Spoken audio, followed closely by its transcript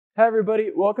Hi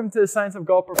everybody, welcome to the Science of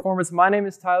Golf Performance. My name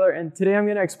is Tyler and today I'm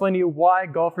going to explain to you why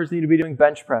golfers need to be doing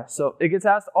bench press. So it gets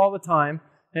asked all the time,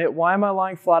 hey, why am I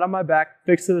lying flat on my back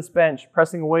fixed to this bench,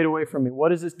 pressing a weight away from me?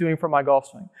 What is this doing for my golf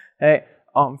swing? Hey,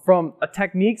 from a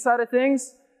technique side of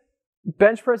things,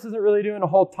 bench press isn't really doing a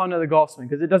whole ton of the golf swing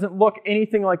because it doesn't look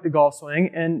anything like the golf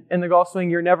swing, and in the golf swing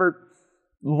you're never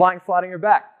lying flat on your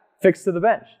back fixed to the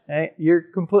bench. Hey, you're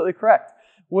completely correct.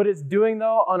 What it's doing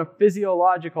though on a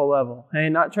physiological level,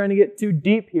 and not trying to get too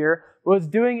deep here, what it's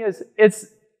doing is it's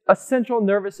a central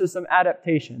nervous system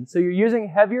adaptation. So you're using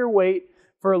heavier weight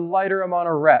for a lighter amount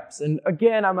of reps. And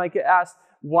again, I might get asked,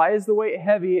 why is the weight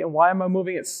heavy and why am I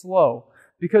moving it slow?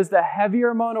 Because the heavier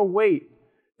amount of weight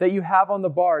that you have on the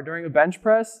bar during a bench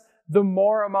press, the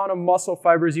more amount of muscle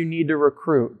fibers you need to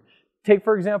recruit. Take,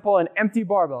 for example, an empty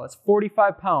barbell. It's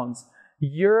 45 pounds.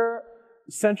 Your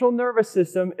central nervous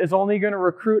system is only going to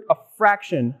recruit a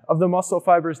fraction of the muscle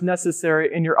fibers necessary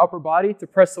in your upper body to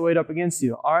press the weight up against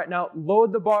you. All right, now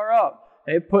load the bar up.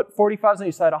 Okay, put 45s on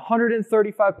each side,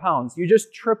 135 pounds. You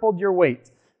just tripled your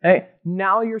weight. Okay,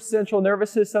 now your central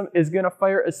nervous system is going to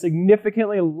fire a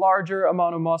significantly larger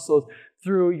amount of muscles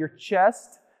through your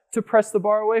chest to press the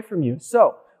bar away from you.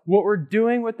 So what we're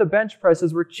doing with the bench press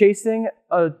is we're chasing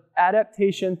an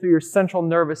adaptation through your central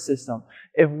nervous system.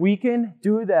 If we can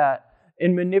do that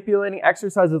in manipulating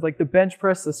exercises like the bench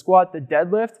press, the squat, the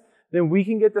deadlift, then we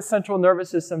can get the central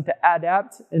nervous system to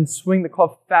adapt and swing the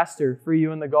club faster for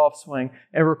you in the golf swing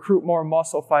and recruit more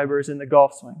muscle fibers in the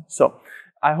golf swing. So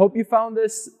I hope you found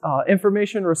this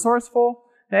information resourceful.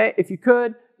 Hey, if you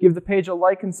could, give the page a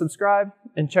like and subscribe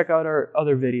and check out our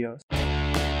other videos.